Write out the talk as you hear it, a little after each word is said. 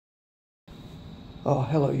Oh,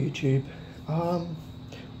 hello YouTube. Um,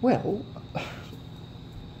 well,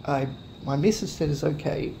 I my missus said it's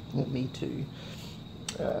okay for me to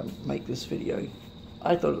make this video.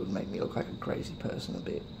 I thought it would make me look like a crazy person a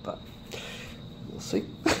bit, but we'll see.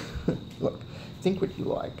 Look, think what you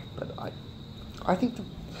like, but I think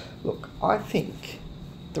I think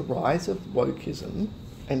the rise of wokeism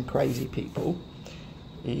and crazy people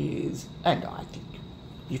is, and I think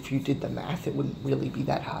if you did the math, it wouldn't really be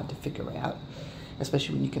that hard to figure out,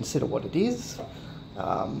 especially when you consider what it is,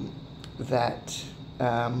 that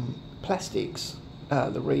plastics are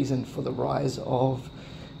the reason for the rise of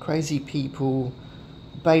crazy people,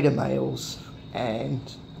 beta males,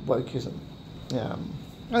 and wokeism. I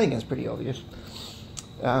think that's pretty obvious.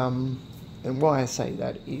 And why I say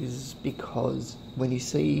that is because when you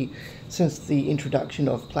see, since the introduction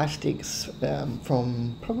of plastics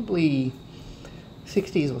from probably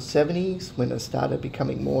 60s or 70s, when it started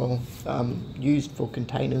becoming more used for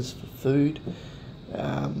containers for food,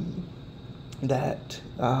 that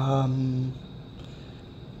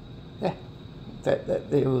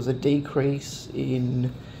there was a decrease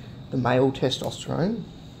in the male testosterone.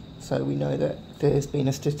 So we know that there's been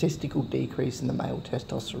a statistical decrease in the male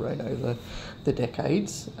testosterone over the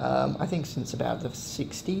decades. I think since about the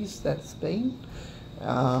 60s that's been.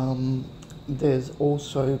 There's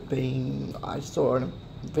also been, I saw in a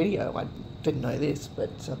video, I didn't know this, but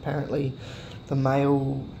apparently the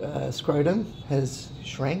male scrotum has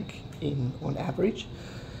shrank on average.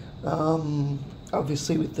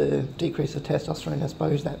 Obviously with the decrease of testosterone, I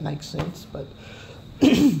suppose that makes sense, but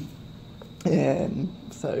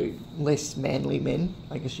so less manly men,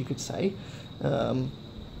 I guess you could say, at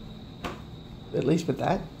least with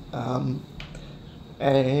that.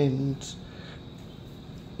 And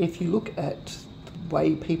if you look at the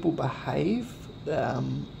way people behave,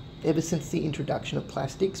 ever since the introduction of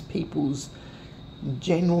plastics, people's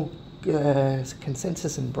general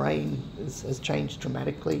consensus and brain has changed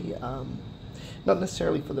dramatically, not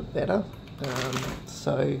necessarily for the better.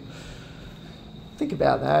 So think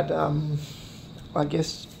about that. I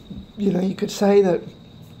guess, you could say that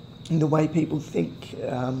the way people think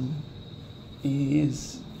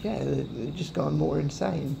is, they've just gone more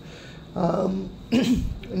insane.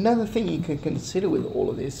 Another thing you can consider with all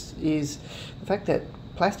of this is the fact that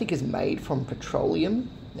plastic is made from petroleum,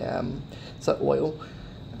 so oil.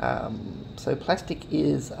 So plastic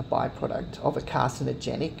is a byproduct of a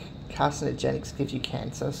carcinogenic. Carcinogenics gives you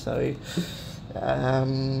cancer, so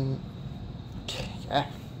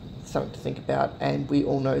something to think about. And we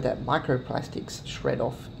all know that microplastics shred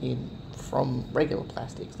off from regular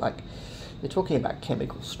plastics. Like, they're talking about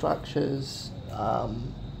chemical structures,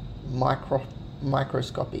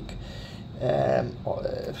 microscopic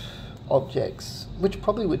objects, which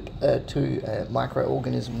probably would to a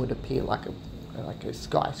microorganism would appear like a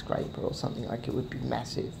skyscraper or something. Like, it would be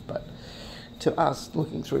massive, but to us,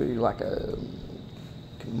 looking through like a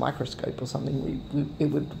microscope or something, it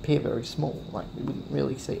would appear very small. Like, we wouldn't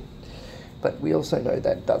really see it. But we also know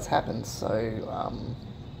that does happen. So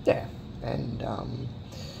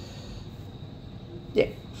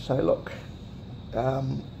so look,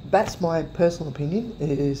 that's my personal opinion,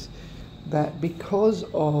 is that because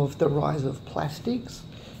of the rise of plastics,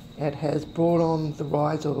 it has brought on the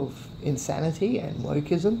rise of insanity and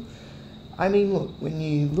wokeism. I mean, look, when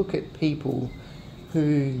you look at people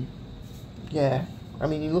who, you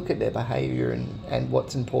look at their behaviour and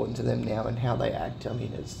what's important to them now and how they act. I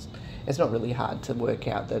mean, it's not really hard to work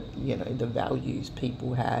out that, the values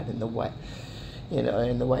people had and the way,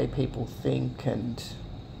 and the way people think, and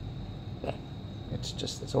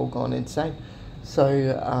it's all gone insane. So,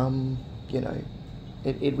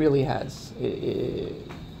 it really has.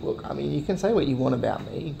 Look, I mean, you can say what you want about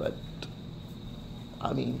me, but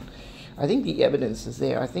I mean, I think the evidence is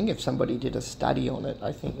there. I think if somebody did a study on it,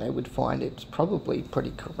 I think they would find it's probably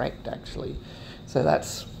pretty correct, actually. So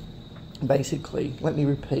that's basically, let me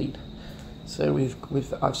repeat. So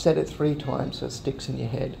I've said it 3 times so it sticks in your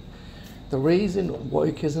head. The reason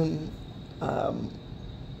wokeism,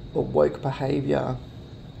 or woke behaviour,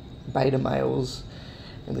 beta males,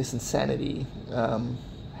 and this insanity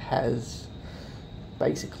has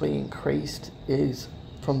basically increased is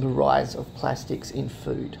from the rise of plastics in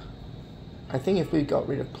food. I think if we got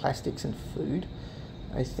rid of plastics in food,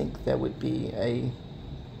 I think there would be a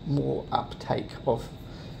more uptake of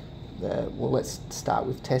let's start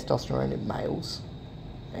with testosterone in males,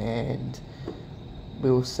 and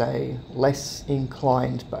we'll say less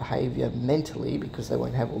inclined behaviour mentally, because they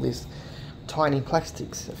won't have all these tiny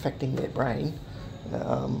plastics affecting their brain,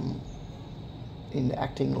 in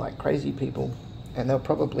acting like crazy people, and they'll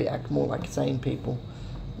probably act more like sane people.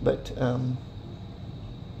 But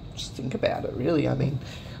just think about it, really. I mean,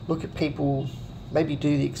 look at people, maybe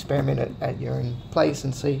do the experiment at your own place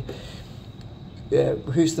and see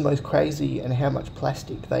who's the most crazy and how much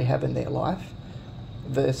plastic they have in their life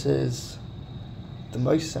versus the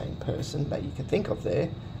most sane person that you can think of there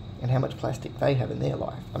and how much plastic they have in their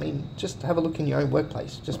life. I mean, just have a look in your own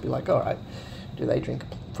workplace. Just be like, all right, do they drink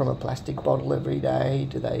from a plastic bottle every day?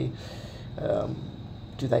 Do they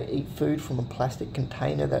eat food from a plastic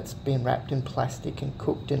container that's been wrapped in plastic and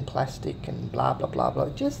cooked in plastic and blah, blah, blah, blah?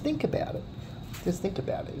 Just think about it. Just think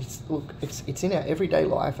about it. It's in our everyday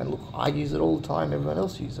life, and look, I use it all the time, everyone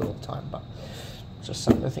else uses it all the time, but it's just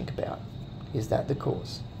something to think about. Is that the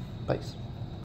cause? Peace.